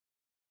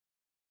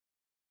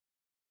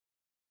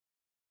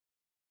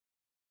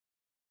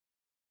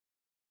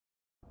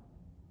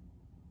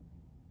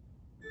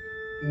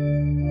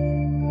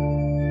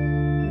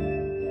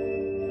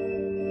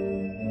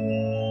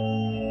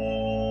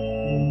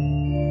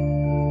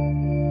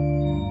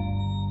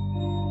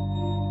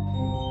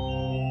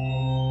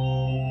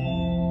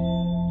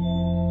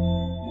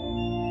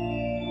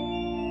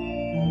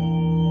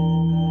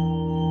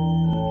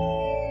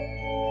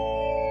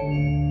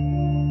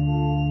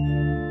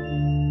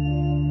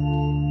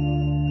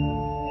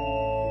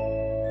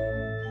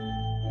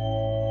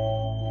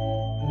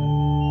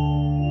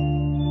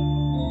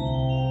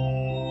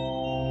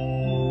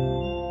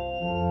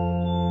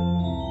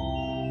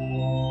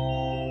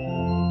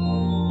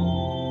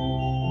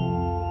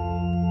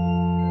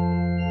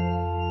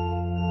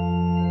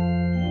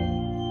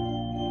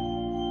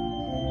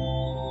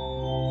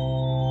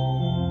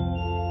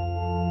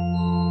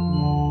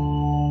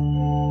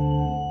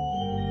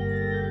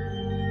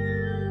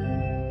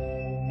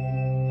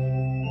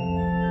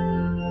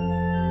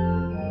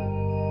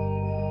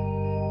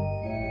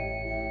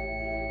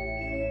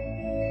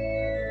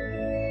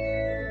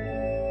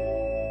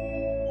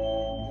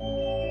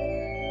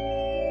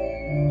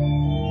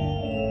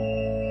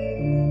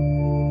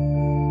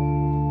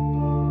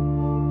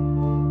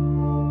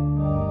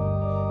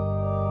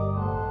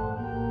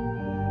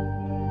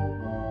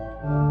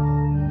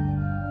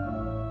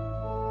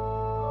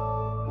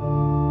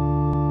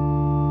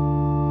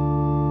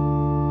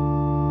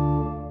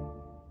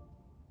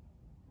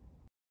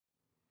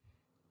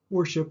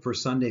Worship for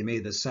Sunday, May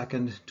the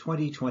 2nd,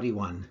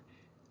 2021,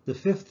 the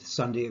fifth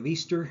Sunday of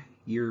Easter,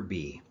 Year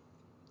B.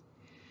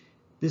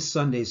 This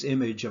Sunday's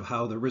image of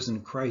how the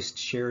risen Christ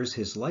shares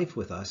his life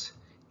with us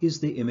is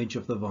the image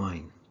of the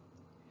vine.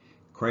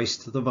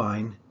 Christ the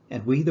vine,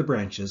 and we the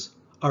branches,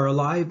 are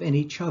alive in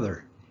each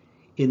other,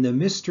 in the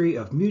mystery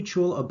of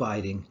mutual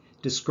abiding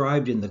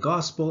described in the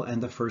Gospel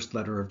and the first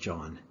letter of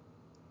John.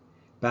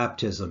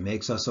 Baptism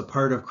makes us a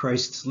part of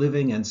Christ's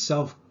living and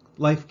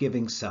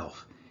life-giving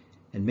self,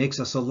 and makes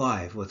us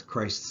alive with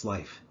Christ's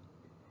life.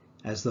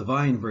 As the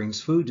vine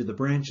brings food to the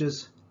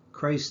branches,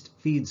 Christ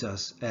feeds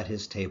us at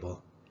his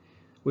table.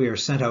 We are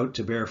sent out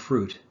to bear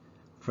fruit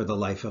for the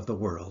life of the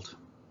world.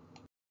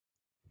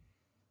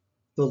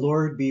 The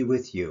Lord be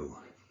with you.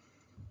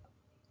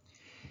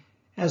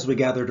 As we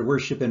gather to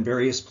worship in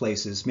various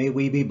places, may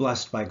we be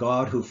blessed by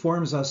God who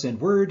forms us in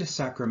word,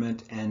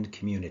 sacrament, and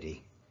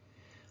community.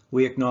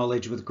 We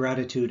acknowledge with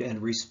gratitude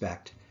and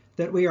respect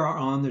that we are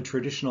on the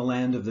traditional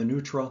land of the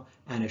neutral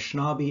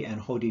Anishinaabe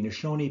and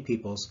Haudenosaunee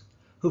peoples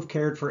who've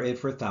cared for it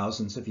for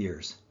thousands of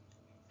years.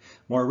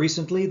 More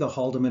recently, the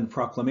Haldeman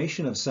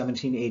Proclamation of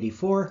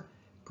 1784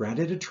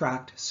 granted a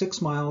tract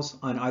 6 miles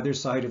on either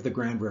side of the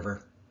Grand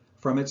River,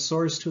 from its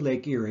source to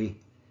Lake Erie,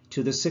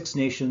 to the Six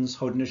Nations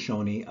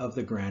Haudenosaunee of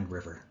the Grand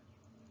River.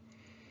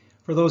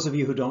 For those of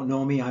you who don't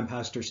know me, I'm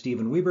Pastor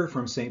Stephen Weber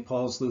from St.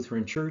 Paul's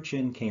Lutheran Church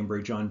in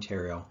Cambridge,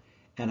 Ontario,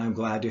 and I'm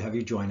glad to have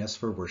you join us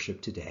for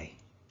worship today.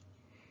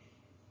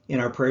 In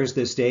our prayers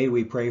this day,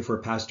 we pray for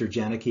Pastor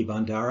Janaki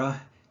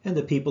Bandara and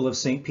the people of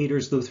St.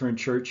 Peter's Lutheran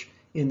Church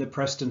in the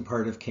Preston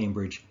part of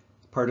Cambridge,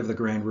 part of the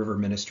Grand River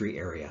Ministry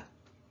area.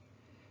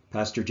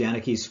 Pastor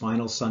Janaki's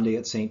final Sunday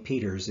at St.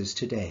 Peter's is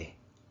today.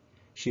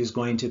 She is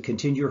going to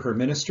continue her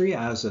ministry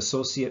as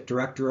Associate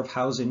Director of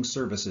Housing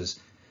Services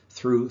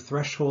through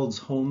Thresholds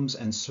Homes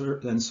and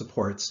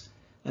Supports,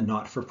 a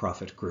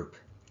not-for-profit group.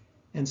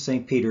 And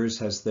St. Peter's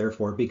has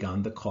therefore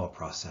begun the call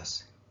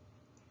process.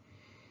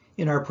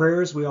 In our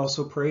prayers, we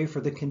also pray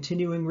for the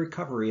continuing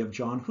recovery of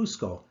John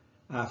Husko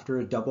after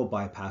a double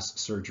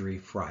bypass surgery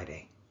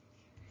Friday.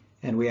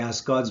 And we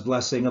ask God's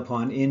blessing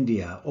upon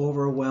India,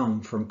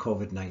 overwhelmed from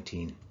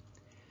COVID-19.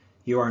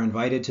 You are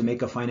invited to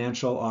make a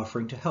financial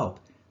offering to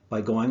help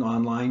by going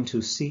online to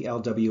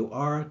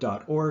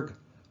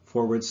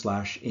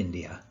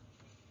clwr.org/India.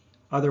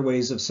 Other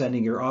ways of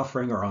sending your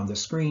offering are on the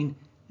screen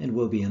and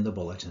will be in the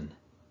bulletin.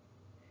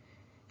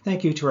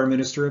 Thank you to our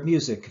Minister of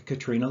Music,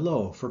 Katrina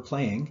Lowe, for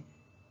playing,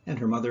 and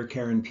her mother,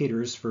 Karen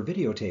Peters, for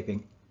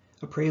videotaping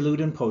a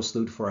prelude and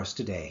postlude for us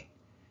today,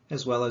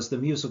 as well as the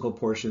musical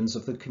portions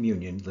of the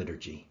Communion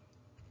Liturgy.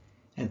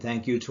 And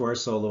thank you to our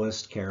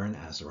soloist, Karen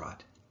Azeroth.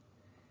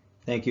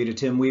 Thank you to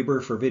Tim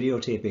Weber for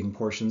videotaping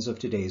portions of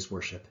today's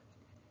worship.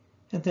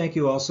 And thank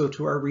you also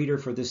to our reader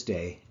for this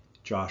day,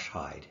 Josh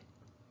Hyde.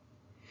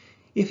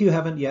 If you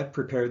haven't yet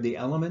prepared the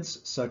elements,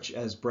 such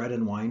as bread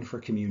and wine for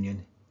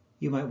communion,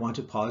 you might want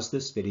to pause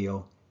this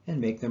video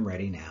and make them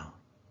ready now.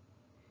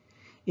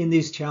 In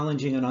these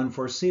challenging and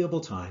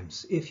unforeseeable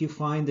times, if you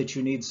find that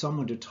you need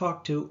someone to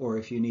talk to or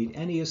if you need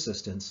any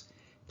assistance,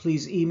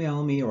 please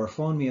email me or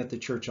phone me at the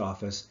church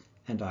office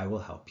and I will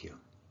help you.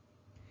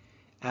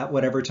 At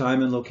whatever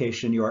time and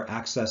location you are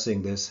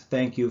accessing this,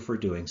 thank you for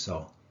doing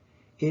so.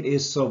 It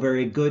is so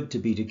very good to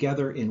be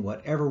together in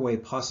whatever way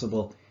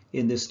possible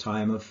in this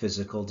time of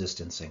physical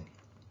distancing.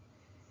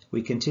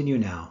 We continue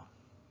now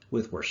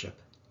with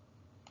worship.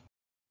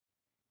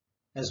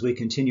 As we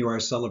continue our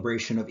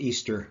celebration of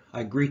Easter,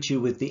 I greet you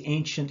with the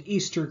ancient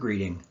Easter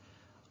greeting,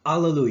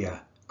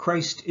 Alleluia,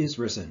 Christ is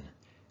risen.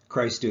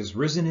 Christ is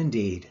risen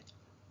indeed.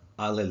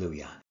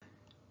 Alleluia.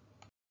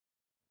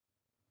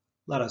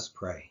 Let us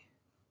pray.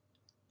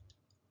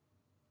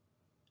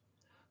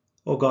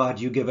 O God,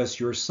 you give us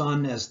your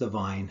Son as the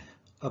vine,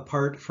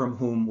 apart from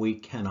whom we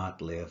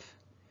cannot live.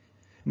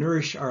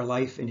 Nourish our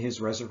life in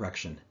his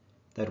resurrection,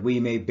 that we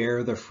may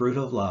bear the fruit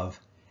of love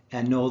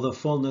and know the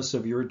fullness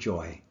of your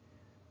joy.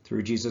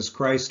 Through Jesus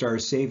Christ, our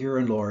Savior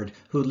and Lord,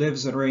 who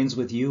lives and reigns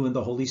with you in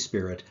the Holy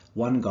Spirit,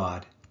 one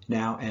God,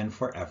 now and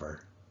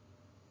forever.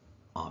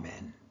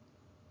 Amen.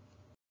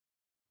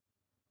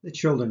 The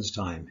children's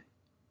time.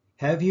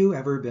 Have you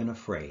ever been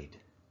afraid?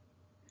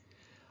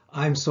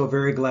 I'm so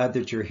very glad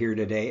that you're here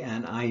today,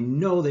 and I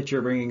know that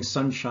you're bringing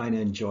sunshine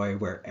and joy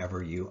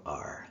wherever you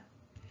are.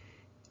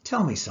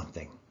 Tell me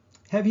something.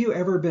 Have you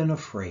ever been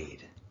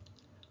afraid?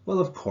 Well,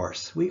 of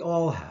course, we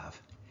all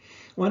have.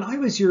 When I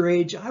was your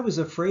age, I was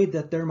afraid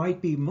that there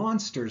might be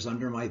monsters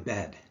under my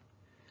bed.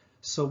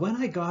 So when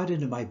I got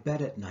into my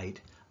bed at night,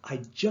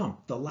 I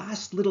jumped the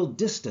last little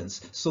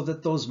distance so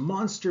that those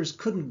monsters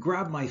couldn't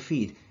grab my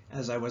feet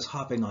as I was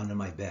hopping onto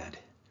my bed.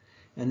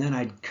 And then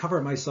I'd cover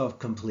myself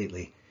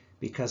completely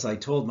because I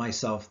told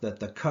myself that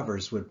the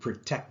covers would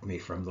protect me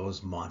from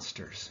those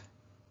monsters.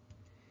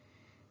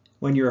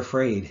 When you're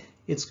afraid,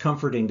 it's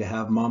comforting to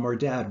have mom or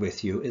dad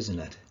with you, isn't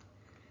it?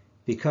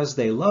 Because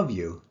they love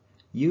you,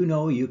 you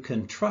know you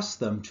can trust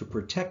them to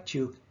protect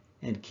you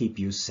and keep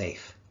you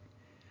safe.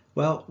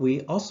 Well,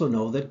 we also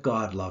know that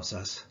God loves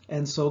us,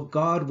 and so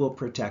God will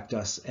protect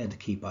us and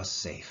keep us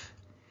safe.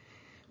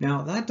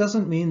 Now, that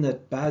doesn't mean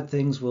that bad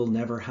things will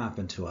never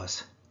happen to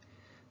us.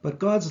 But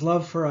God's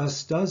love for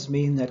us does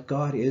mean that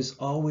God is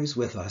always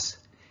with us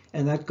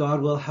and that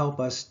God will help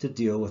us to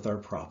deal with our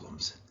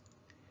problems.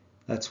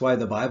 That's why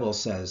the Bible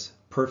says,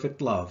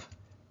 perfect love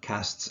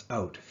casts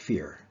out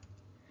fear.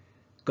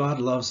 God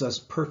loves us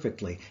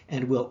perfectly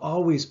and will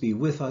always be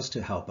with us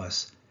to help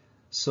us,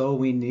 so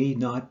we need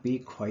not be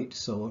quite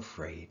so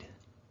afraid.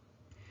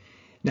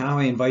 Now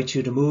I invite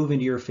you to move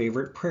into your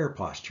favorite prayer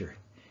posture.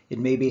 It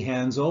may be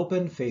hands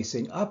open,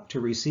 facing up to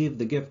receive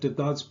the gift of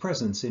God's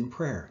presence in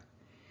prayer.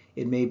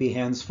 It may be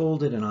hands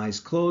folded and eyes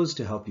closed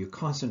to help you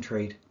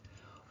concentrate,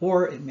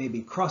 or it may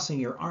be crossing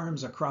your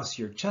arms across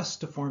your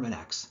chest to form an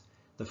X,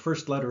 the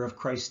first letter of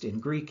Christ in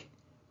Greek,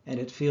 and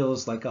it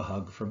feels like a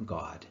hug from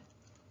God.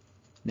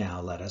 Now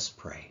let us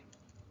pray.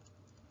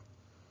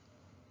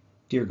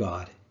 Dear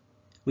God,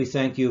 we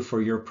thank you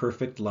for your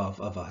perfect love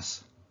of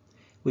us.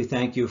 We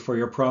thank you for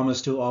your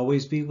promise to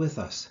always be with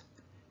us.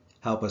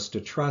 Help us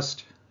to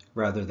trust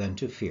rather than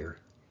to fear.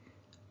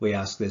 We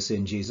ask this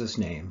in Jesus'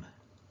 name.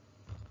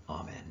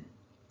 Amen.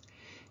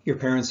 Your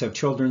parents have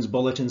children's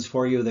bulletins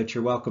for you that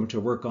you're welcome to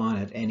work on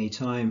at any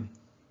time,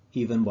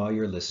 even while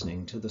you're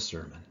listening to the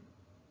sermon.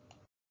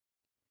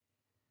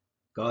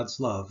 God's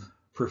love,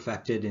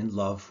 perfected in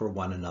love for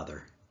one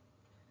another.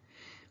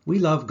 We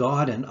love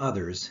God and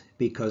others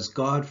because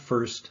God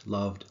first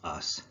loved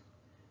us.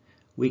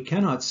 We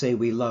cannot say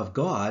we love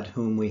God,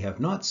 whom we have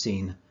not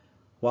seen,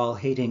 while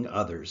hating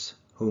others,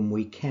 whom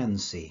we can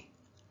see.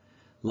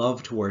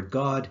 Love toward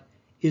God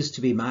is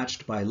to be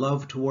matched by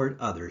love toward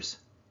others,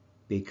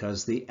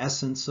 because the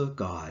essence of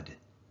God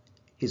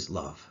is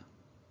love.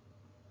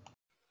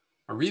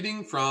 A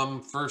reading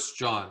from 1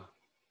 John.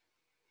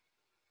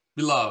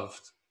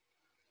 Beloved,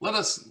 let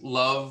us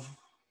love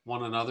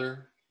one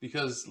another,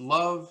 because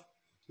love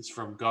is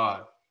from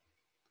God.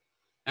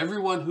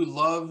 Everyone who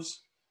loves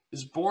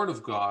is born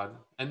of God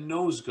and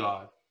knows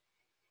God.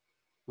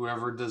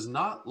 Whoever does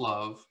not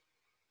love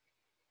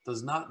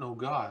does not know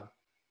God,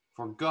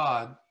 for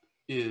God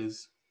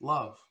is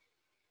love.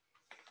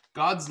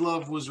 God's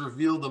love was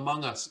revealed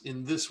among us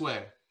in this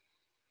way.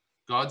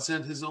 God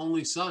sent his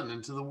only Son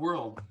into the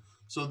world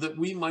so that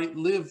we might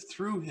live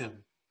through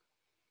him.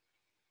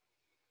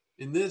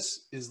 In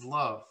this is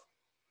love.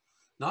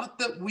 Not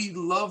that we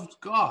loved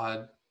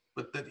God,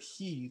 but that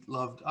he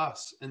loved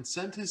us and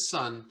sent his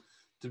Son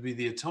to be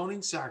the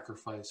atoning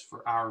sacrifice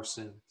for our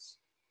sins.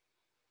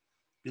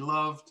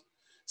 Beloved,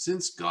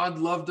 since God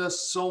loved us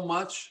so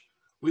much,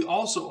 we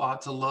also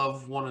ought to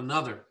love one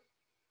another.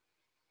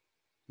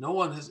 No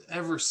one has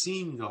ever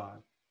seen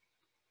God.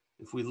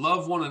 If we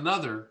love one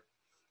another,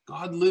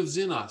 God lives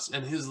in us,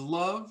 and his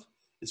love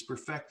is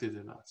perfected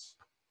in us.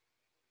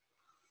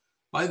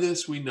 By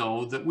this we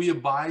know that we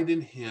abide in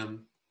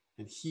him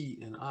and he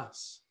in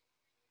us,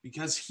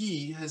 because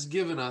he has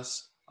given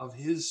us of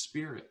his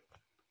Spirit.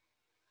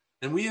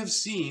 And we have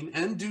seen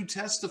and do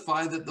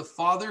testify that the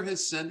Father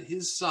has sent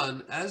his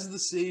Son as the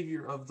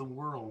Savior of the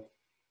world.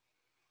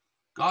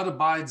 God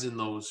abides in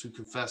those who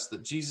confess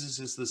that Jesus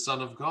is the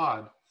Son of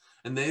God,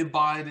 and they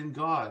abide in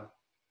God.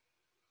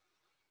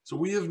 So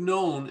we have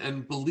known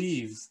and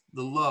believed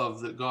the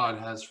love that God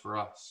has for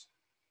us.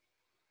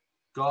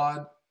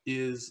 God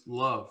is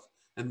love,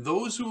 and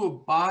those who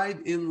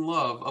abide in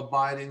love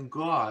abide in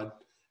God,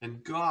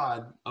 and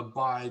God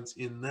abides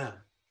in them.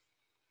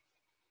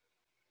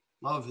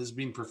 Love has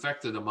been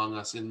perfected among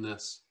us in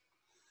this,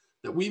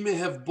 that we may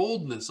have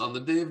boldness on the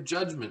day of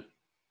judgment,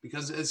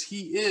 because as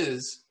he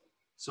is,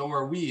 so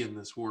are we in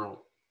this world.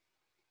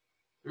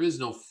 There is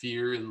no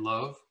fear in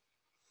love,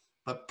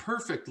 but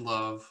perfect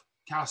love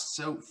casts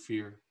out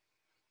fear,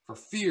 for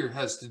fear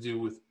has to do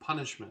with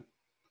punishment.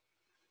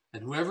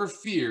 And whoever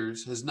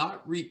fears has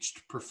not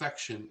reached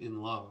perfection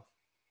in love.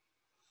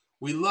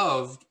 We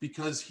loved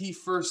because he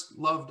first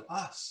loved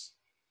us.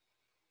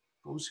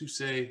 Those who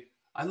say,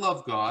 I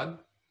love God,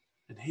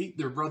 and hate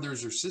their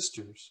brothers or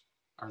sisters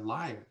are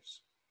liars.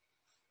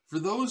 For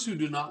those who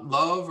do not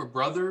love a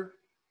brother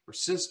or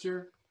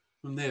sister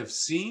whom they have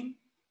seen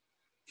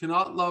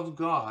cannot love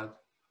God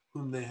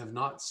whom they have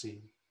not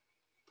seen.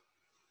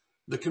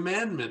 The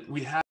commandment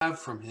we have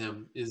from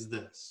him is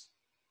this: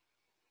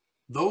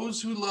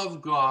 those who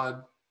love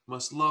God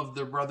must love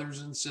their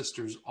brothers and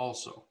sisters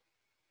also.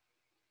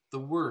 The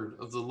word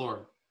of the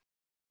Lord.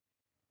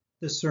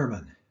 The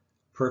sermon,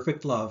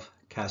 Perfect Love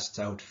Casts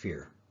Out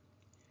Fear.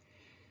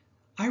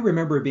 I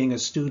remember being a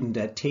student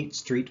at Tate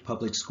Street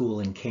Public School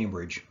in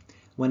Cambridge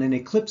when an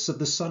eclipse of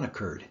the sun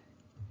occurred.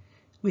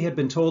 We had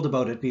been told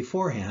about it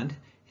beforehand,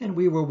 and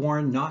we were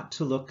warned not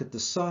to look at the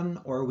sun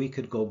or we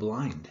could go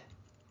blind.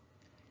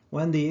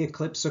 When the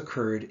eclipse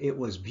occurred, it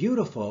was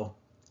beautiful,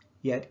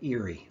 yet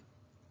eerie.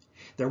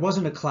 There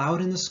wasn't a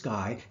cloud in the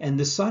sky, and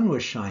the sun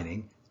was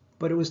shining,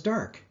 but it was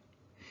dark,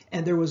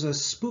 and there was a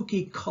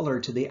spooky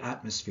color to the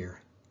atmosphere.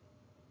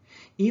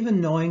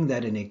 Even knowing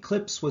that an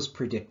eclipse was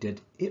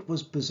predicted, it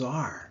was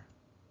bizarre.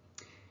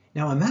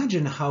 Now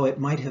imagine how it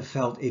might have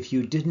felt if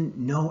you didn't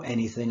know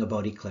anything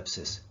about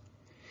eclipses.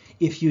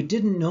 If you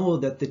didn't know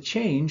that the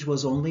change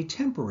was only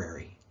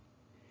temporary.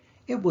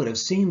 it would have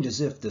seemed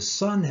as if the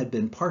sun had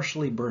been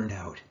partially burned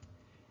out,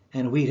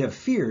 and we'd have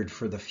feared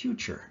for the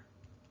future.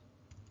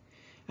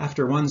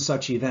 After one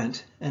such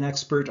event, an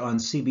expert on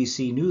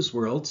CBC News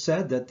World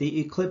said that the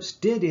eclipse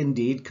did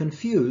indeed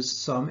confuse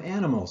some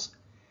animals.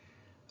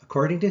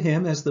 According to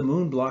him, as the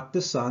moon blocked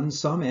the sun,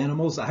 some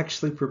animals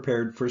actually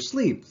prepared for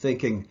sleep,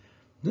 thinking,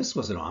 this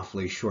was an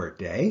awfully short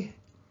day.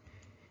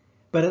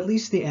 But at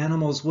least the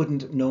animals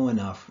wouldn't know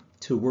enough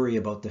to worry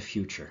about the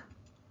future.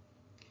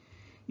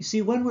 You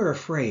see, when we're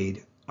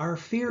afraid, our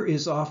fear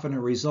is often a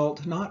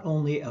result not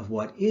only of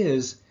what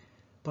is,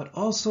 but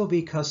also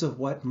because of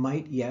what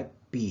might yet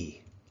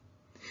be.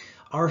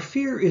 Our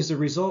fear is a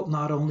result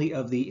not only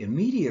of the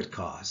immediate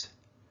cause,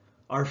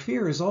 our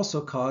fear is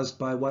also caused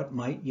by what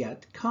might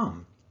yet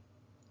come.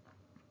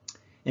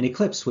 An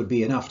eclipse would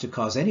be enough to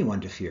cause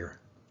anyone to fear,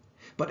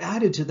 but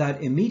added to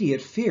that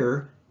immediate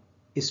fear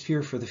is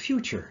fear for the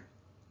future.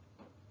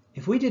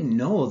 If we didn't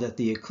know that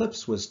the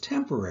eclipse was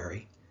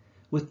temporary,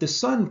 with the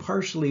sun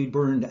partially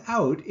burned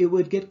out, it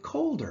would get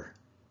colder.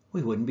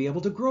 We wouldn't be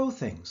able to grow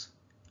things.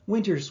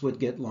 Winters would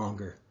get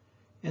longer,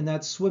 and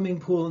that swimming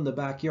pool in the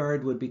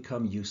backyard would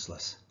become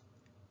useless.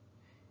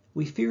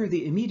 We fear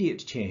the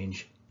immediate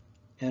change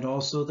and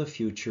also the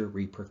future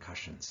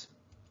repercussions.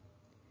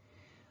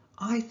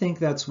 I think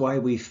that's why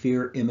we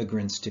fear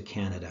immigrants to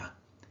Canada.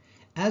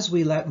 As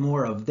we let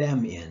more of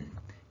them in,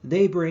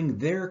 they bring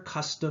their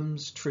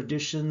customs,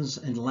 traditions,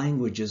 and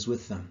languages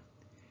with them.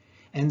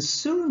 And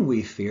soon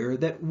we fear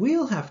that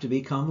we'll have to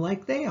become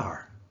like they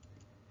are.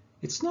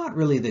 It's not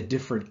really the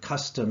different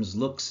customs,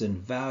 looks, and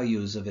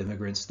values of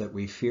immigrants that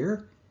we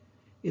fear.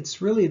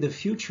 It's really the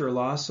future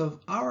loss of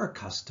our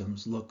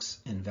customs, looks,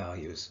 and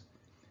values.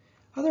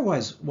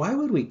 Otherwise, why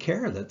would we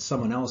care that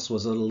someone else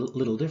was a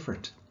little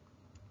different?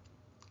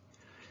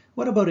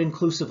 What about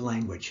inclusive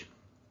language?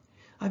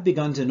 I've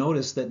begun to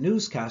notice that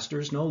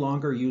newscasters no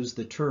longer use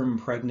the term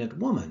pregnant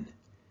woman.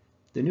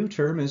 The new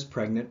term is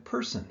pregnant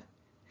person,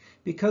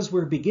 because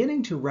we're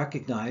beginning to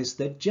recognize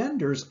that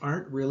genders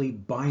aren't really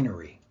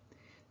binary.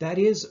 That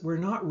is, we're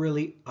not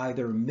really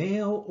either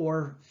male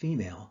or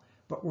female,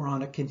 but we're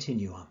on a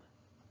continuum.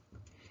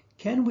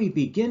 Can we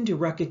begin to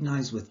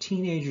recognize with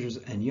teenagers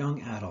and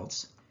young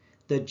adults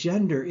that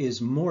gender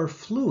is more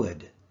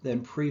fluid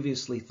than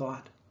previously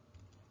thought?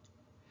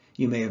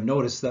 You may have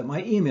noticed that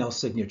my email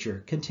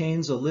signature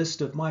contains a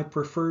list of my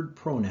preferred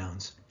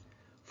pronouns.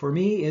 For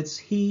me, it's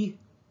he,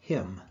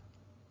 him.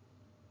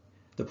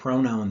 The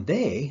pronoun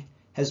they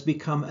has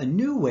become a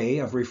new way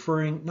of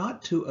referring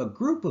not to a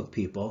group of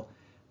people,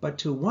 but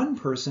to one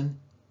person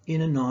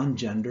in a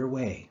non-gender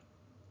way.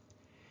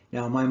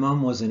 Now, my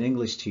mom was an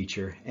English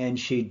teacher, and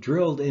she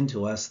drilled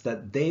into us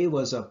that they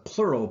was a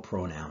plural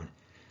pronoun,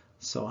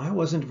 so I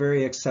wasn't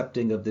very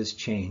accepting of this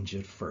change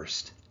at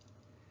first.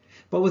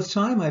 But with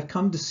time, I've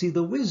come to see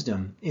the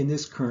wisdom in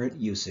this current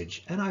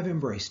usage, and I've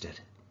embraced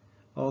it,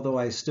 although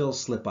I still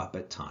slip up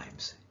at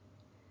times.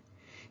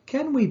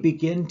 Can we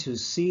begin to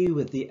see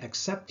with the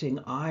accepting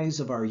eyes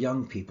of our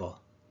young people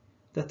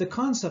that the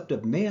concept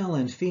of male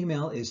and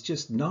female is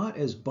just not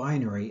as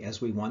binary as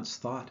we once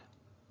thought?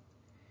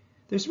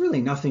 There's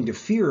really nothing to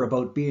fear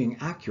about being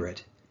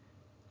accurate,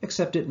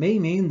 except it may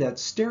mean that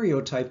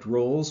stereotyped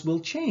roles will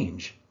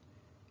change.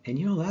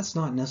 And that's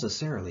not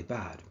necessarily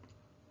bad.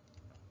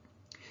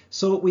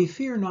 So we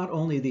fear not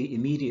only the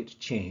immediate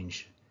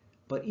change,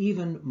 but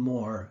even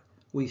more,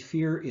 we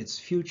fear its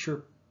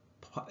future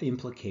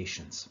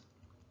implications.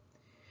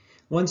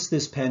 Once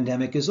this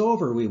pandemic is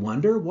over, we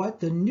wonder what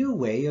the new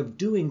way of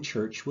doing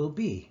church will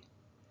be.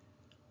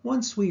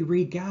 Once we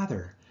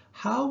regather,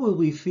 how will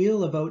we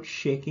feel about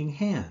shaking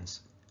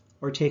hands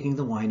or taking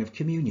the wine of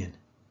communion?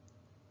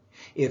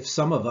 If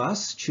some of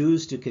us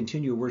choose to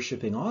continue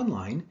worshiping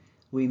online,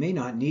 we may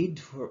not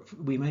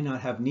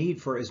have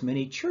need for as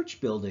many church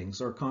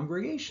buildings or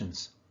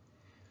congregations.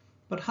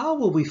 But how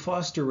will we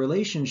foster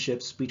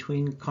relationships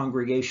between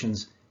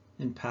congregations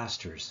and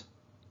pastors?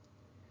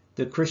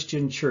 The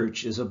Christian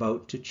church is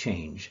about to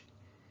change,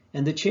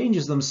 and the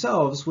changes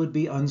themselves would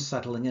be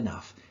unsettling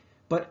enough.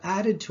 But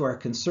added to our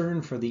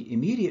concern for the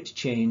immediate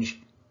change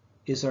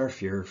is our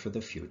fear for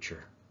the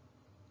future.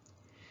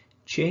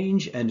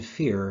 Change and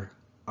fear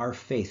are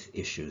faith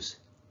issues.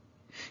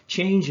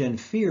 Change and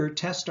fear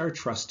test our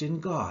trust in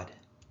God.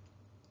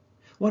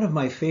 One of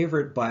my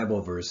favorite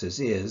Bible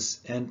verses is,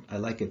 and I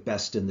like it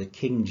best in the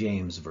King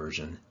James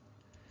Version,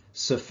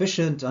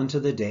 "Sufficient unto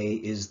the day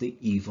is the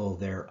evil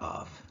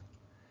thereof."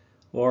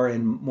 Or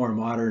in more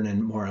modern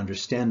and more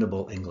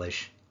understandable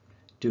English,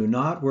 "Do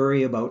not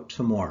worry about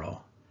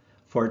tomorrow,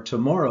 for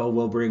tomorrow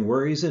will bring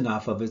worries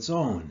enough of its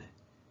own.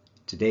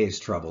 Today's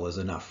trouble is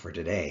enough for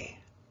today."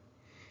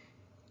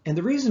 And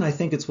the reason I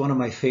think it's one of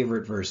my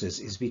favorite verses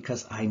is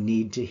because I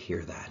need to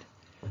hear that.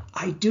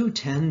 I do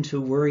tend to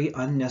worry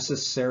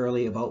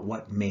unnecessarily about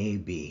what may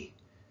be.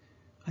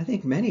 I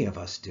think many of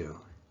us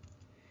do.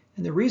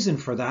 And the reason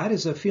for that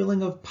is a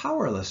feeling of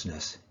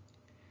powerlessness.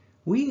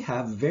 We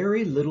have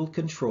very little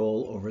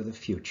control over the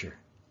future.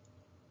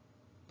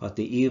 But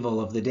the evil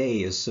of the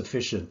day is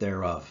sufficient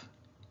thereof.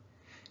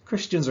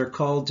 Christians are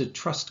called to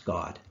trust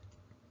God.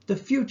 The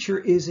future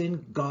is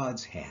in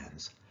God's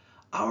hands.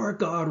 Our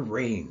God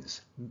reigns.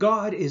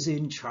 God is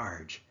in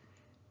charge.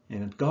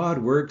 And God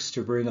works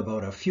to bring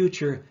about a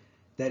future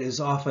that is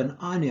often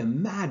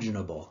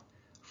unimaginable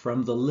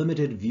from the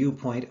limited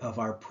viewpoint of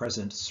our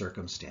present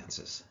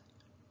circumstances.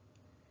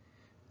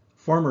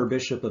 Former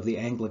Bishop of the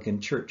Anglican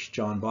Church,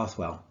 John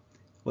Bothwell,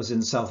 was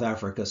in South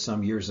Africa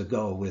some years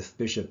ago with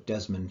Bishop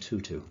Desmond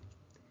Tutu.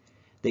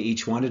 They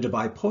each wanted to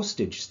buy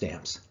postage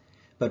stamps,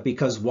 but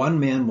because one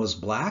man was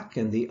black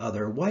and the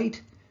other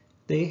white,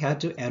 they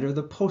had to enter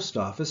the post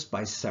office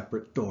by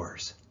separate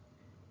doors.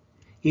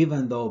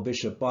 Even though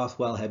Bishop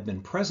Bothwell had been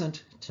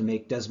present to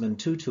make Desmond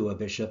Tutu a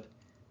bishop,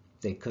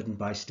 they couldn't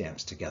buy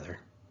stamps together.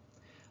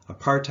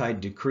 Apartheid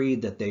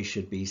decreed that they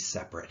should be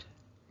separate.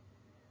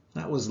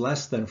 That was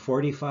less than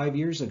 45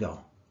 years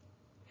ago.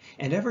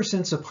 And ever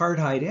since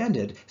apartheid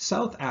ended,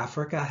 South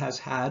Africa has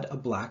had a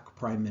black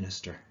prime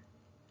minister.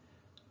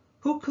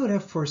 Who could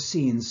have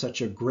foreseen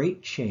such a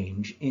great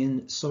change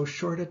in so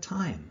short a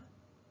time?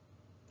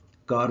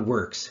 God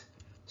works,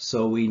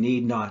 so we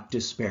need not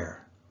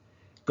despair.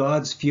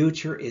 God's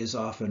future is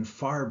often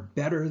far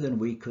better than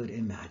we could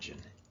imagine.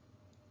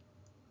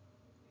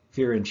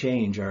 Fear and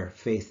change are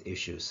faith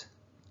issues.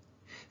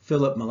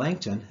 Philip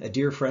Melanchthon, a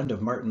dear friend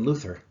of Martin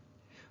Luther,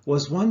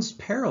 was once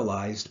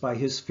paralyzed by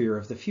his fear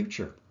of the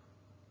future.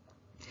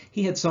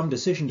 He had some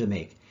decision to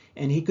make,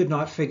 and he could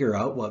not figure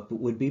out what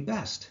would be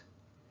best.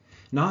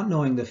 Not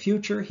knowing the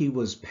future, he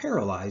was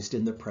paralyzed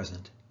in the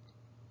present.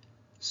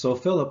 So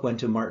Philip went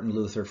to Martin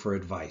Luther for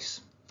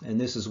advice, and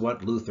this is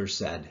what Luther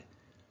said: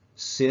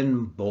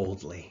 "Sin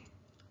boldly.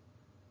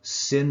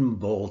 Sin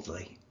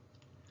boldly.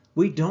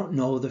 We don't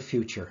know the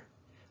future.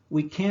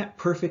 We can't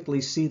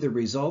perfectly see the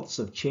results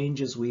of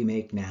changes we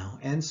make now,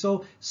 and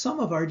so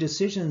some of our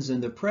decisions in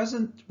the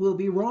present will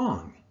be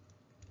wrong.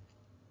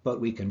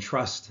 But we can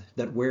trust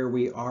that where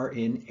we are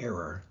in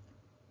error,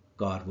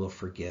 God will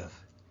forgive,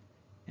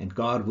 and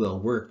God will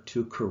work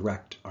to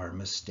correct our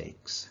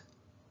mistakes."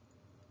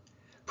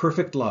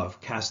 Perfect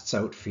love casts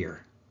out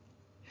fear.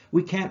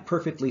 We can't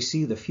perfectly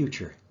see the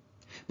future,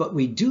 but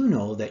we do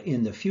know that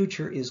in the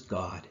future is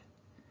God,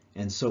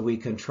 and so we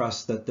can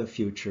trust that the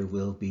future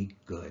will be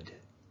good.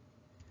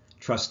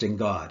 Trusting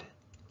God,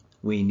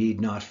 we need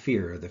not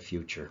fear the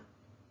future.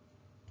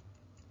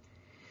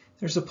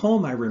 There's a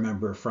poem I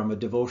remember from a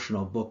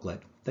devotional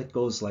booklet that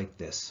goes like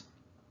this.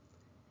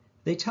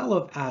 They tell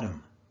of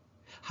Adam,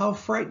 how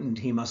frightened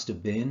he must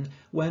have been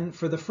when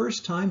for the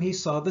first time he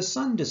saw the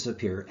sun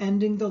disappear,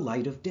 ending the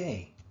light of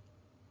day.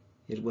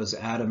 It was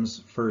Adam's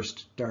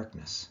first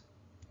darkness.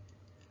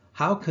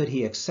 How could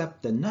he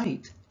accept the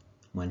night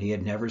when he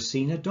had never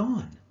seen a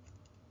dawn?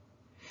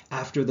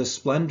 After the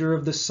splendor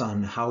of the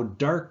sun, how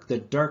dark the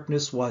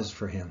darkness was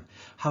for him,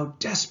 how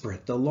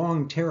desperate the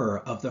long terror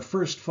of the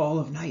first fall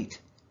of night,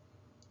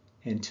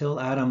 until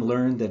Adam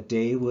learned that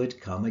day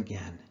would come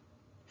again,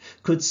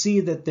 could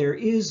see that there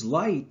is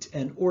light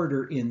and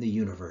order in the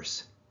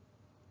universe.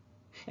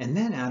 And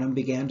then Adam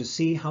began to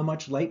see how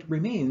much light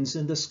remains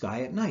in the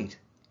sky at night,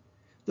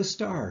 the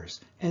stars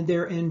and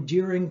their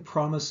enduring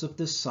promise of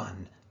the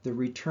sun, the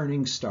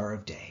returning star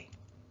of day.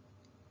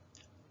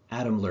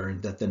 Adam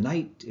learned that the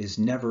night is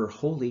never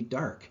wholly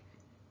dark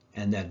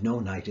and that no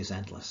night is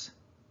endless,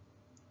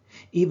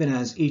 even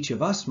as each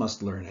of us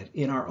must learn it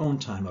in our own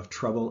time of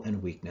trouble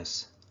and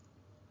weakness.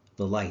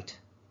 The light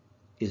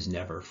is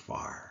never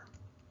far.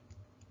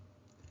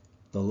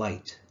 The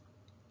light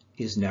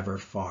is never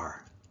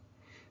far.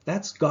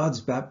 That's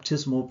God's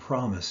baptismal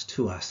promise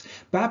to us.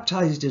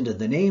 Baptized into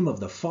the name of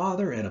the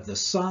Father and of the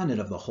Son and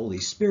of the Holy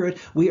Spirit,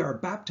 we are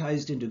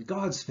baptized into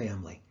God's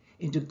family,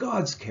 into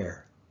God's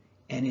care,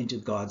 and into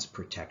God's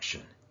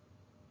protection.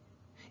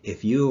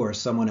 If you or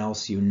someone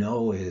else you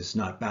know is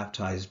not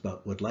baptized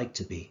but would like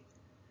to be,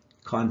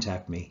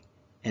 contact me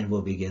and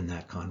we'll begin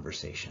that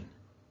conversation.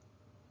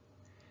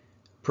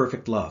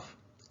 Perfect love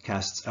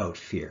casts out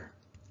fear.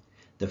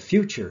 The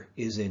future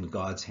is in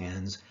God's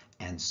hands,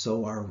 and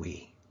so are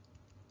we.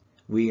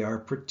 We are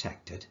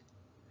protected.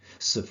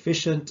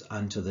 Sufficient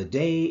unto the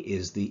day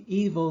is the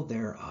evil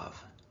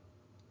thereof.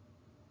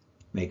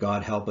 May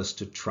God help us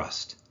to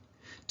trust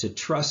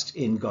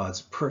in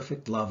God's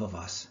perfect love of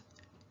us,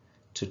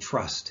 to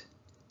trust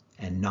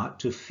and not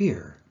to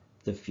fear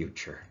the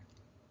future.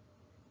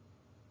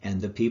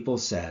 And the people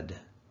said,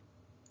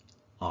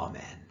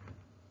 Amen.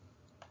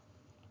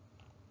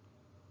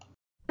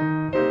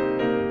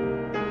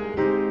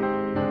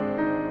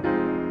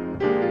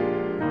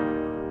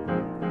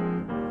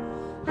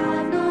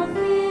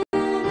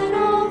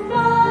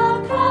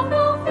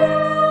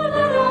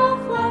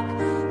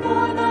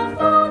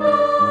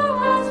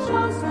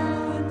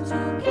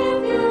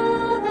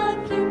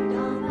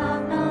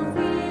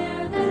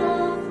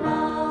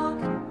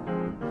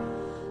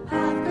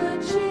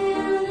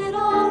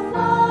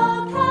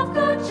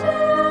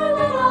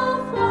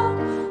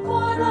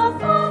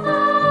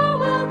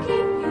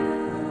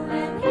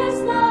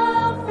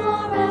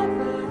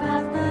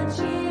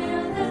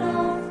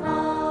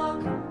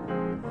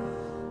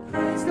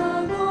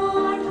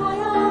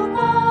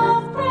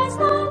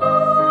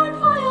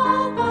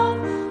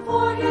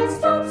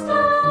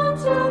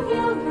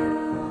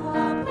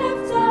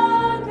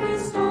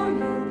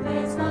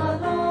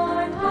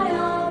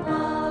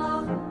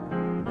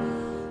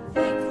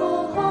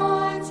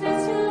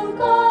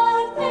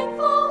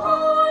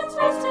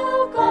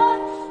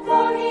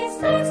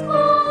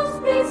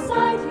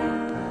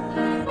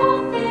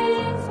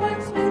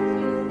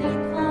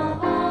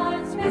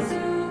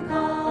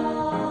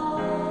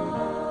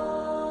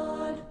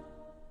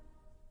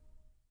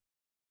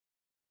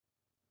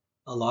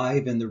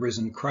 alive in the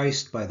risen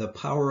Christ by the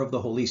power of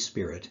the Holy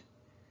Spirit,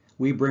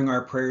 we bring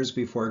our prayers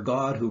before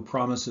God, who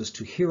promises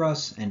to hear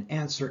us and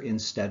answer in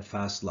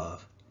steadfast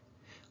love.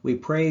 We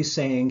pray,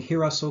 saying,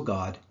 "Hear us, O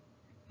God,"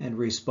 and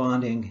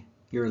responding,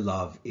 "Your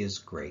love is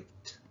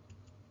great."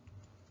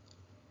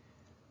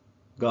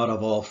 God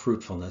of all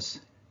fruitfulness,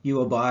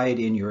 you abide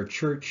in your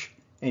church,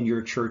 and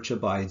your church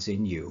abides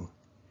in you.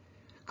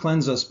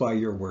 Cleanse us by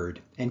your word,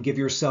 and give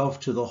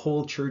yourself to the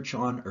whole church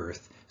on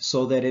earth,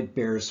 so that it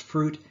bears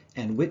fruit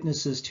and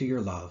witnesses to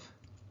your love.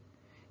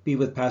 Be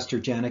with Pastor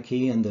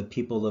Janicki and the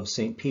people of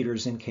St.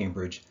 Peter's in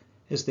Cambridge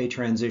as they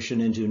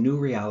transition into new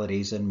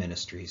realities and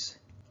ministries.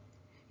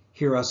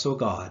 Hear us, O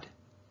God.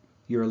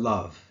 Your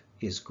love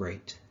is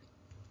great.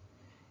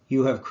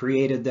 You have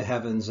created the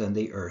heavens and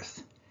the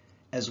earth.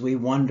 As we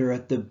wonder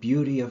at the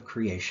beauty of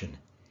creation,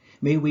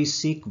 may we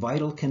seek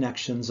vital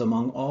connections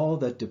among all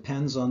that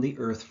depends on the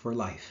earth for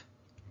life.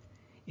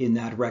 In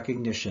that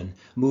recognition,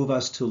 move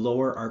us to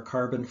lower our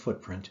carbon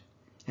footprint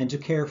and to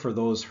care for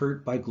those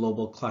hurt by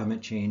global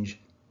climate change,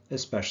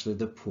 especially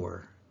the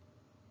poor.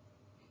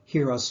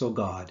 Hear us, O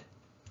God.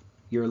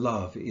 Your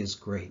love is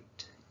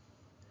great.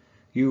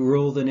 You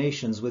rule the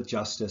nations with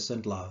justice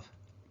and love.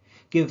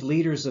 Give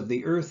leaders of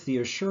the earth the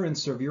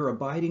assurance of your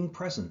abiding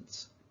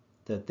presence,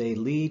 that they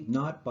lead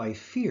not by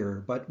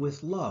fear, but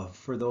with love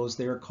for those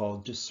they are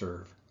called to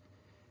serve.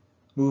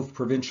 Move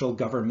provincial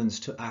governments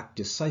to act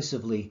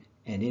decisively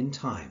and in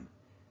time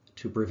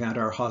to prevent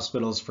our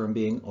hospitals from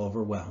being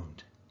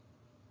overwhelmed.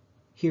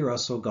 Hear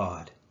us, O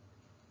God.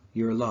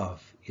 Your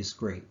love is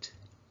great.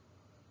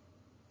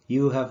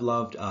 You have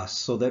loved us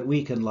so that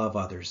we can love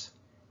others.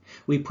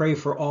 We pray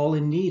for all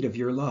in need of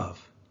your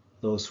love,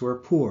 those who are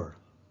poor,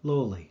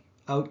 lowly,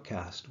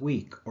 outcast,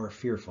 weak, or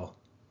fearful.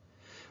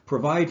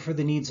 Provide for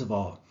the needs of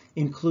all,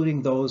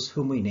 including those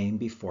whom we name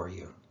before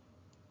you.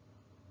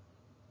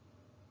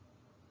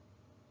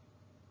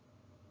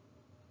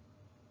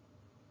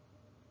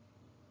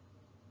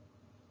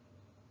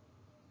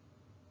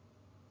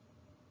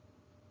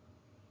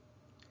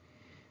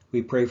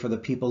 We pray for the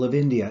people of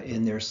India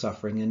in their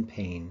suffering and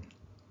pain.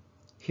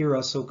 Hear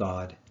us, O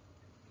God.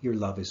 Your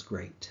love is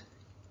great.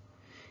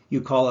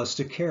 You call us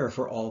to care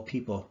for all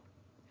people.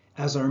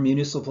 As our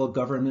municipal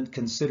government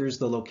considers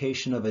the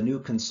location of a new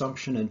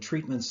consumption and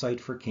treatment site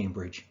for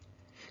Cambridge,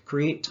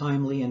 create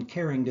timely and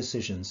caring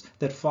decisions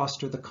that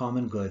foster the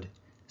common good,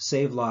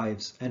 save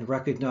lives, and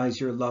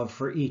recognize your love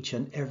for each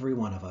and every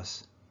one of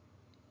us.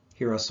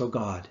 Hear us, O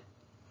God.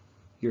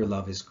 Your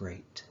love is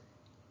great.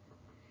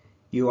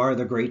 You are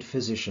the great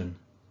physician.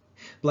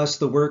 Bless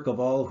the work of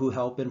all who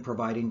help in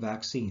providing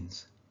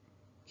vaccines.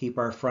 Keep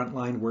our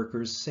frontline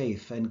workers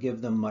safe and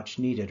give them much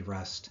needed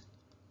rest.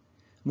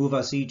 Move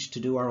us each to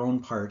do our own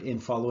part in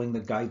following the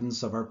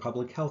guidance of our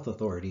public health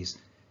authorities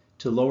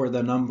to lower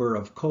the number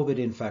of COVID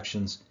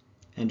infections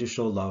and to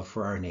show love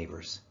for our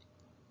neighbors.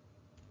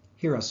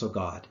 Hear us, O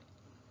God.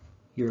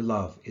 Your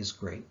love is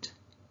great.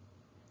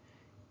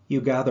 You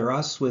gather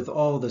us with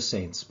all the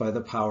saints by the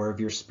power of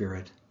your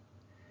Spirit.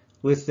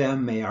 With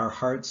them may our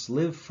hearts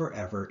live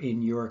forever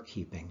in your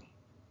keeping.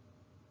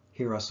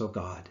 Hear us, O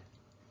God.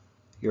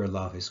 Your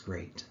love is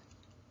great.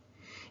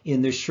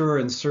 In the sure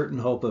and certain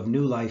hope of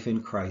new life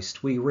in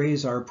Christ, we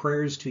raise our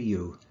prayers to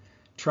you,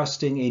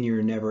 trusting in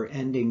your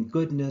never-ending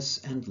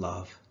goodness and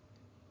love.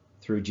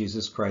 Through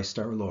Jesus Christ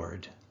our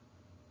Lord.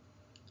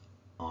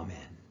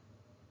 Amen.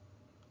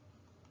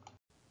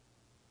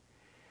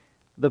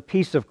 The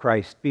peace of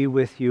Christ be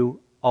with you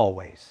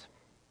always.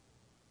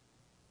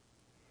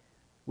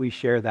 We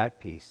share that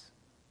peace.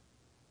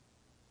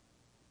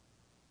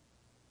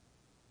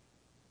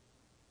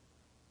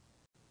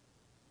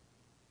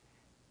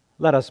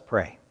 Let us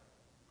pray.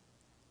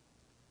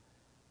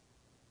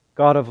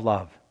 God of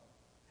love,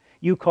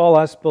 you call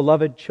us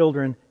beloved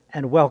children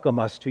and welcome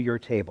us to your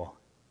table.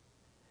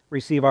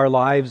 Receive our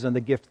lives and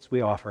the gifts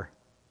we offer.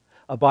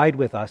 Abide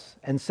with us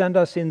and send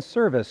us in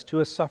service to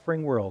a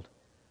suffering world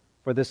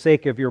for the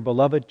sake of your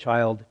beloved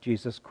child,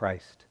 Jesus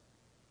Christ.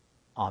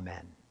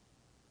 Amen.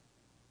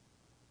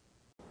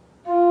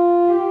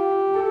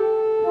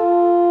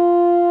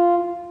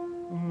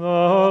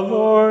 The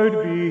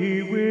Lord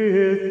be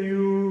with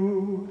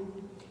you.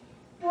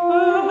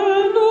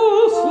 And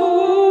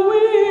also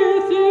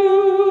with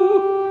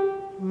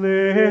you.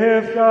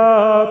 Lift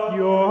up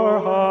your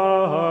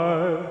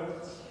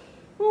hearts.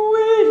 We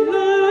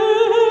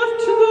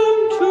lift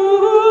them to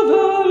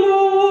the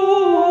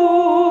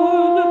Lord.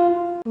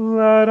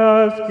 Let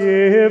us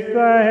give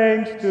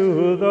thanks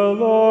to the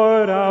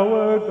Lord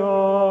our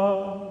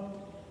God.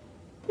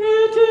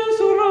 It is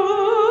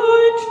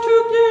right to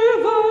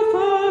give our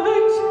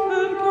thanks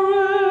and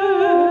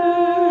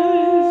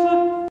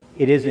praise.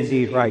 It is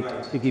indeed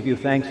right to give you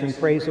thanks and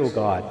praise, O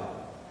God,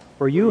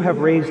 for you have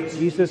raised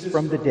Jesus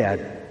from the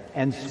dead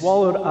and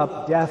swallowed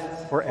up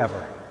death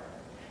forever.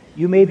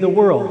 You made the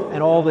world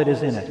and all that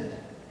is in it.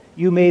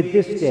 You made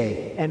this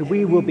day, and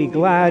we will be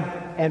glad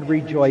and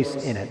rejoice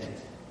in it.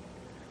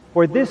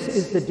 For this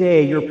is the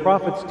day your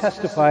prophets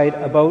testified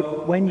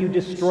about, when you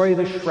destroy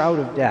the shroud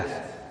of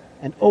death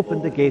and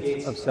open the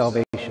gates of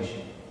salvation.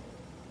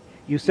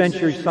 You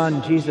sent your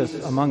Son,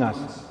 Jesus, among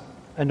us,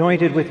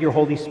 anointed with your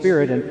Holy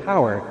Spirit and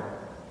power,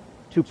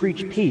 to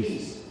preach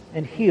peace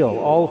and heal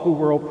all who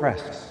were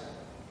oppressed.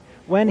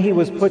 When he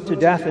was put to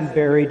death and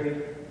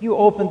buried, you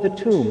opened the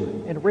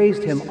tomb and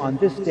raised him on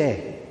this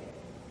day.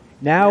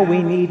 Now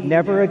we need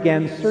never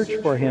again search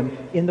for him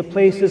in the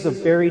places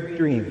of buried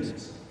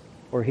dreams,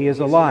 for he is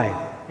alive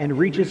and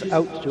reaches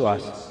out to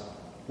us,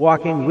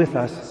 walking with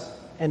us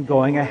and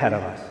going ahead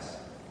of us.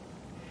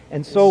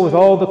 And so with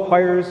all the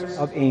choirs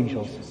of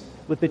angels,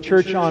 with the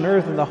church on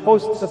earth and the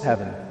hosts of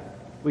heaven,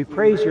 we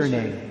praise your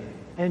name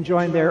and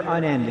join their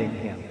unending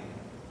hymn.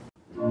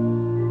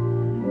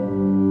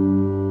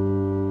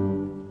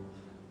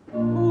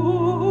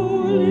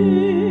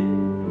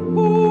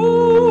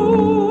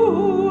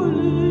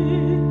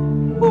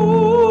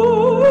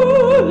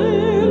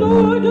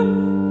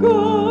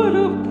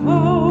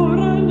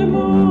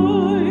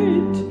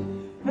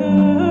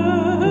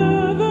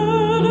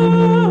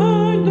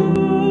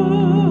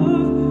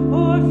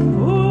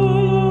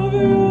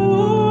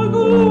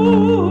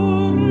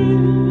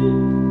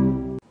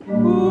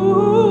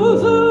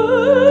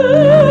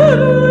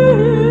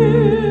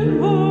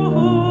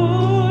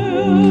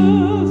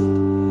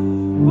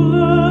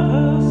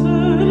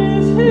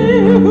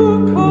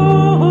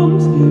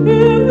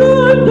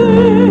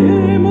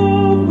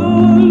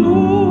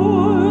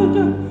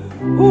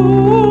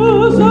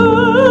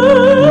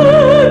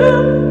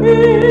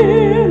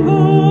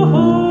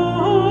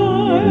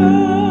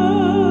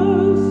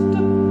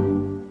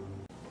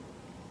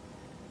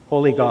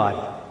 Holy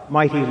God,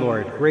 mighty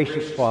Lord,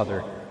 gracious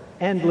Father,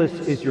 endless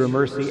is your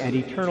mercy and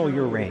eternal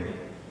your reign.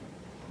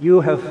 You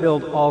have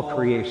filled all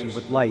creation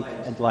with light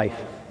and life.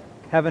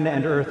 Heaven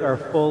and earth are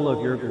full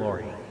of your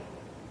glory.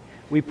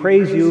 We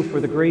praise you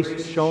for the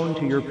grace shown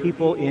to your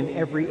people in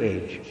every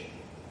age,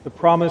 the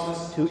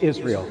promise to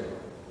Israel,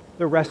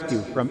 the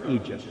rescue from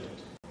Egypt,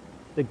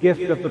 the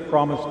gift of the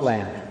promised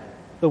land,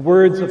 the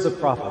words of the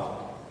prophet,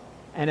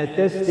 and at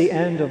this, the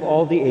end of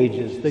all the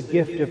ages, the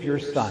gift of your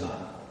Son,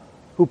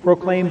 who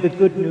proclaimed the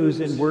good news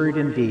in word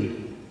and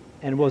deed,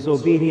 and was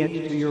obedient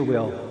to your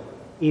will,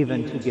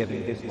 even to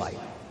giving his life.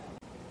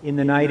 In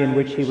the night in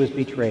which he was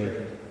betrayed,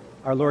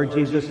 our Lord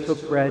Jesus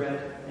took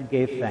bread and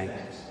gave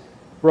thanks,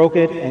 broke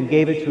it and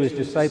gave it to his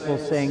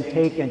disciples, saying,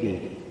 "Take and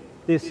eat.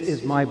 This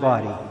is my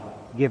body,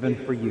 given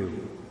for you.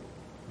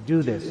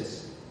 Do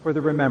this for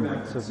the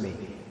remembrance of me."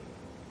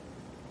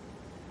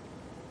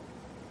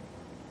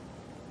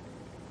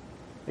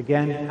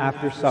 Again,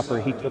 after supper,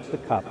 he took the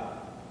cup,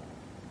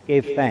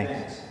 gave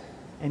thanks,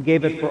 and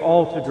gave it for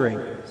all to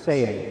drink,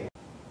 saying,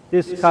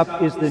 "This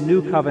cup is the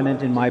new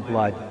covenant in my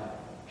blood,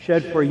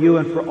 shed for you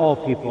and for all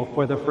people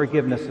for the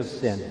forgiveness of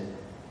sin.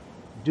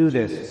 Do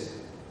this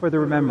for the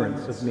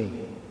remembrance of me."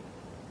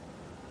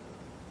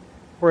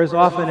 For as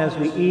often as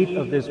we eat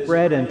of this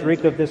bread and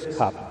drink of this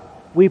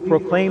cup, we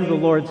proclaim the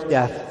Lord's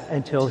death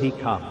until he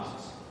comes.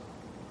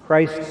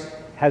 Christ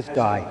has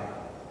died.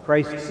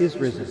 Christ is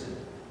risen.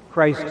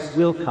 Christ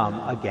will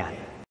come again.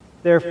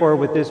 Therefore,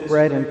 with this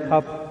bread and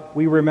cup,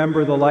 we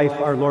remember the life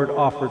our Lord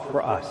offered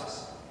for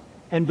us.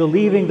 And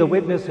believing the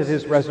witness of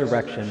his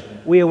resurrection,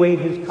 we await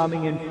his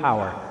coming in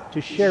power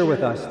to share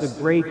with us the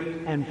great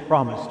and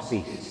promised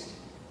feast.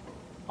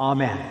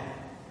 Amen.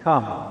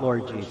 Come,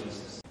 Lord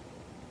Jesus.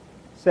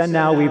 Send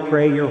now, we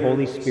pray, your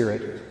Holy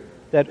Spirit,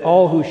 that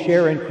all who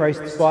share in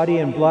Christ's body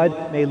and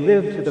blood may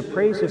live to the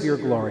praise of your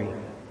glory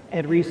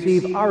and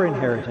receive our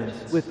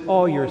inheritance with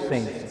all your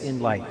saints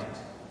in light.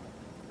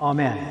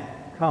 Amen.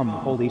 Come,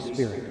 Holy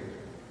Spirit.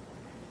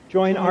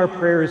 Join our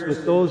prayers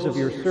with those of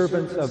your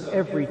servants of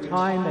every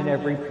time and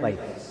every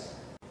place,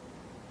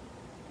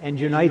 and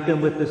unite them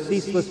with the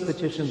ceaseless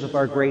petitions of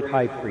our great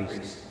high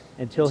priest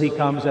until he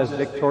comes as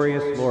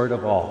victorious Lord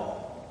of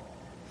all.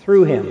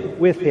 Through him,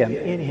 with him,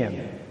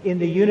 in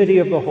the unity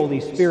of the Holy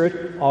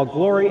Spirit, all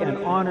glory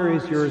and honor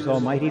is yours,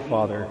 Almighty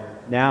Father,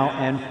 now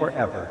and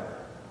forever.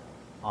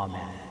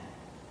 Amen.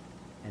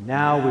 And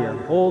now we are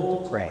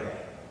bold to pray.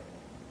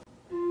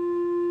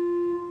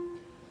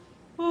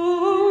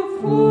 Our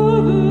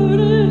Father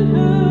in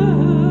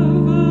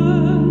heaven,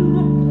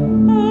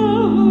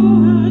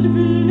 hallowed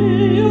be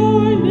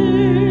your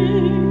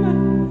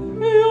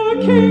name. Your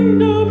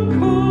kingdom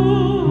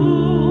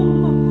come,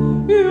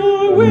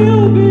 your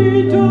will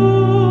be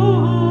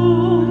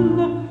done,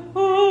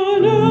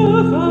 on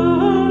earth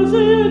as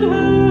in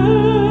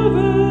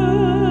heaven.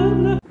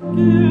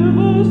 Give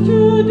us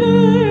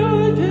today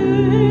our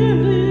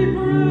daily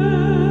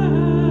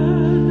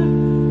bread.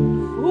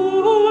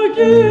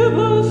 Forgive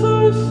us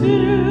our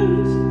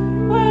sins,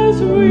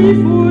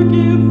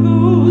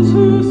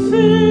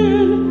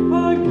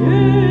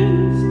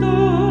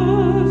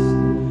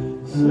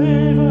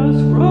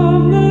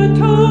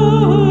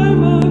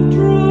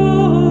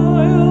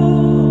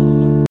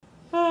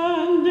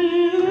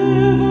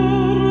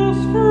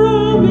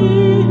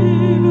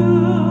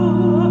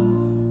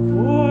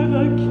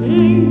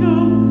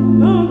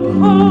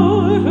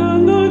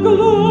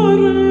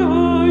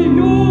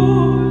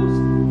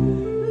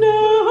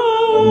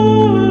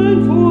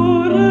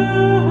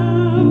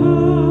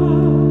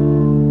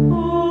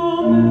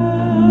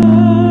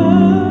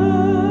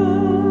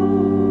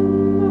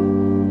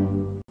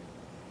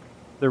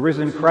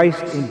 risen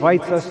Christ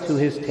invites us to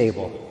his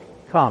table.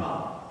 Come,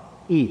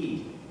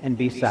 eat, and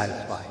be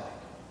satisfied.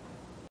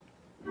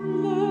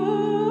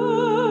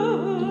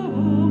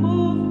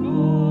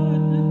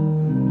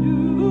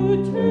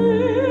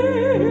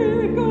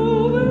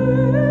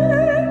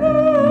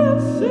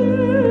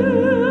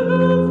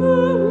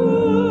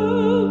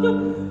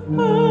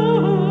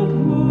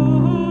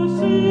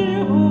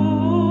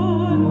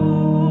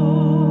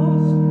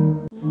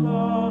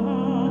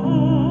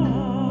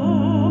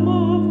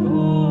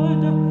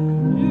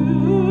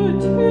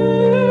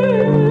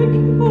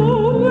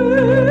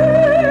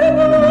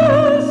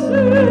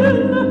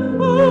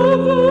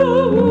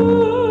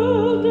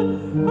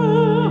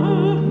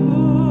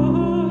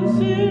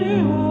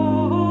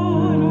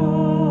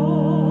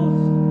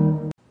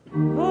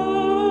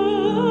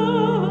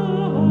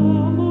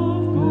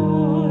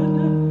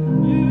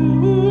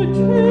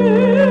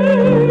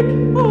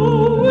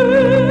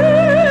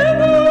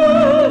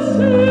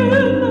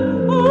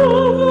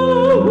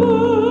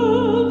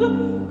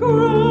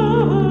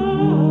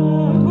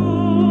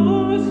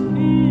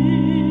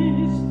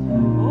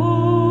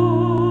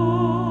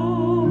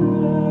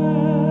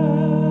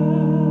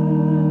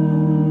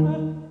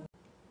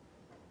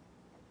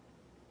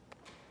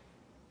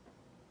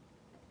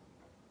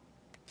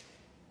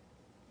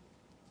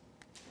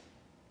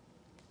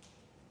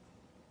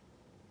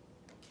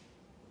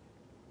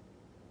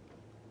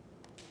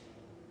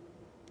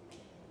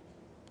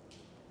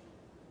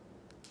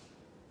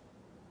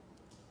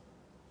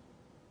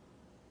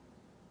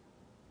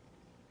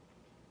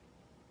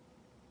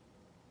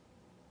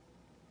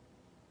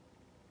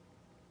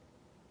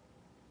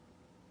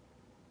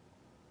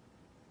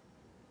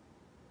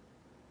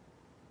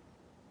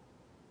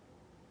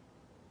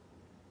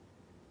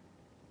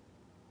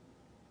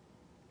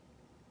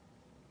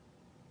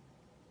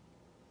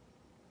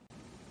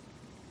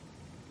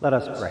 Let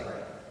us pray.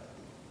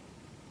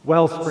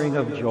 Wellspring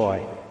of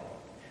joy,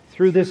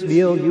 through this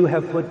meal you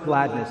have put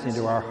gladness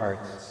into our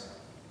hearts.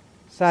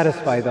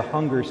 Satisfy the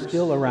hunger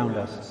still around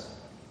us,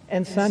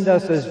 and send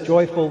us as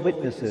joyful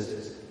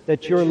witnesses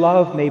that your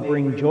love may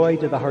bring joy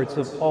to the hearts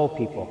of all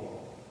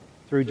people.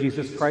 Through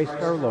Jesus Christ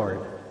our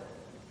Lord.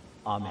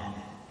 Amen.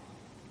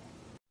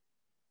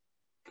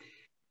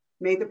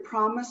 May the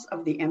promise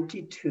of the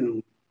empty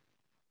tomb,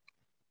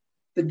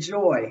 the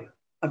joy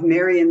of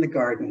Mary in the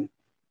garden,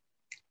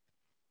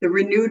 the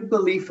renewed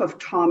belief of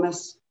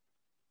Thomas,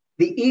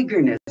 the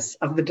eagerness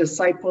of the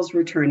disciples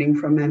returning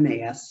from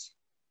Emmaus,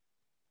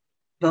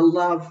 the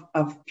love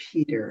of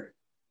Peter,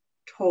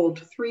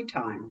 told 3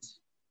 times,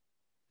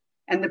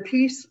 and the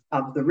peace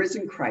of the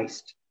risen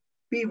Christ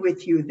be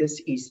with you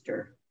this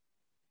Easter,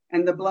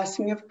 and the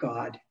blessing of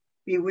God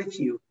be with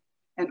you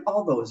and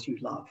all those you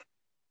love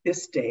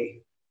this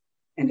day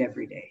and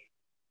every day.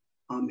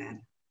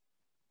 Amen.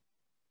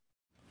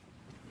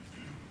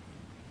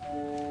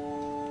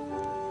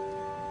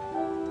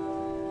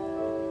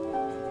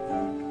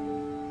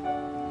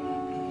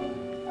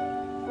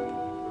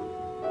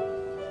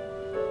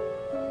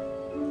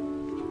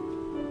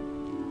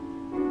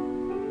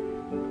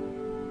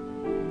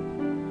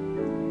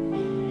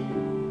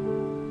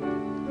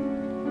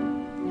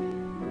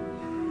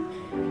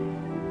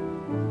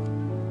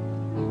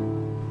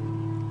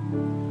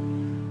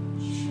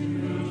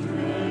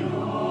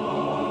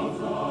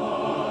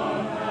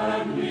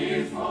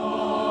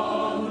 Father,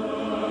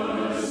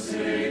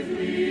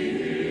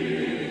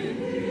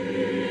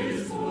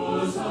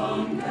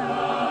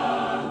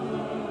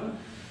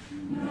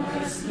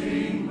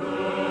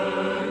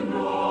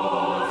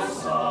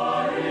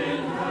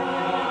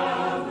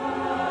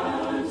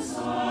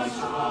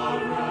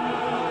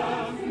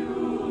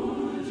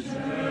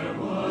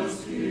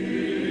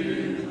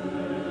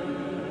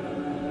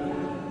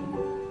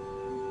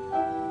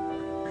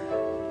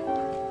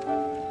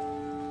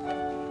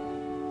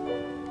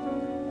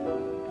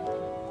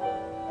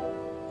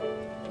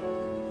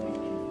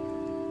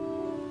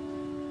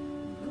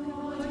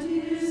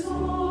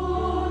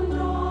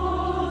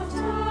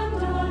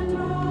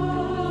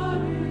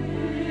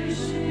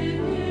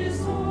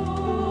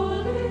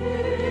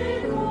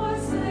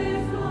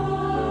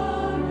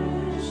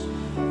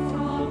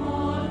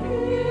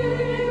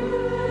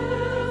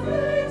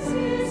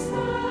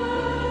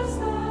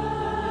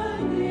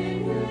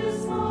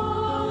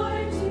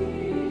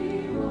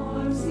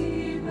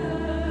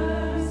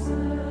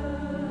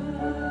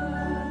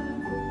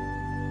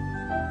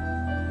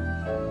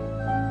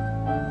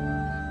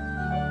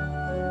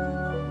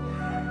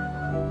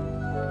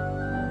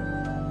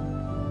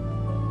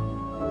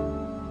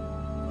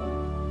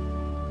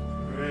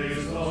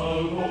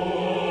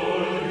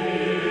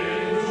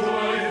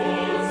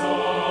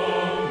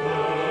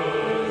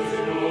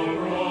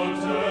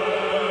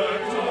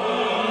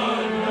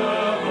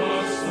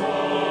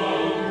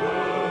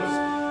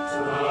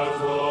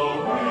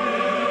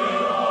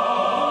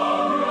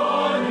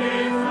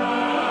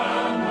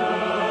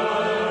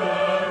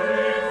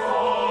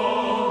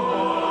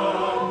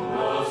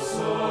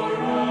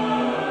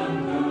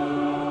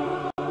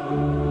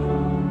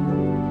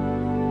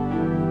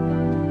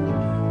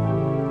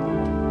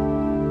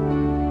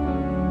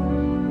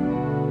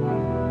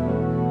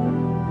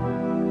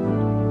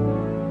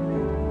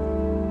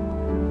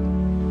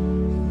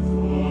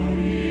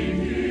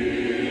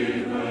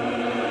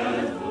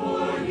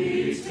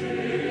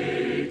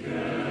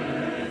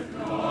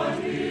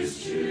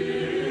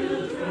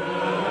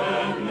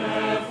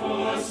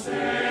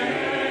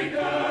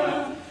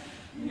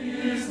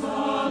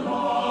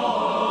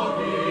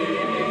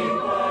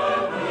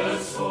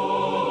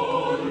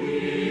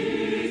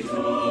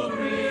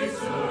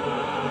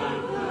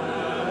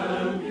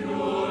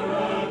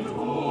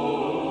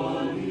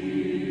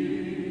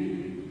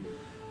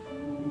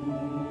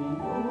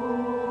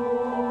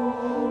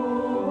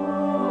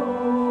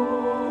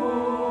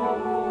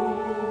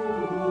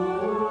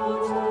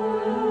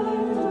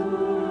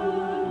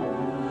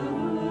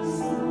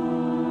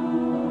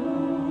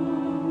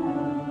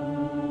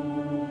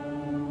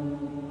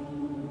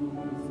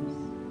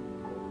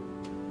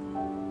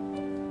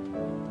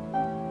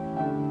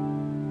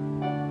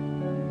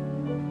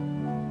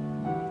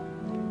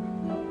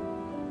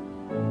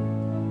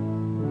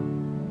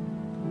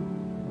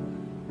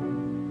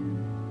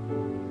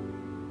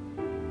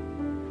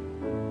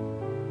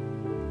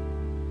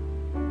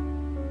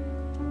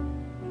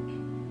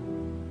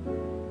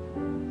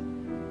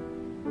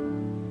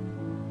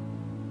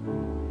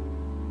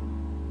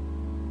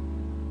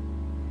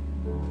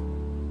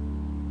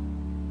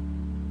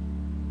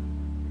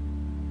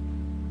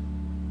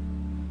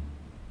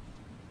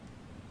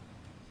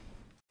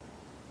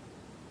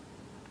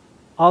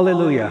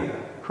 Alleluia.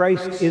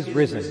 Christ is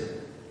risen.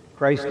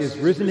 Christ is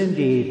risen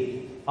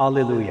indeed.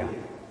 Alleluia.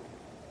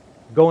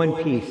 Go in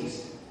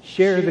peace.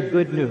 Share the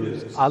good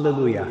news.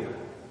 Alleluia.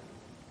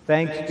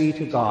 Thanks be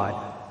to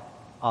God.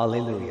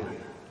 Alleluia.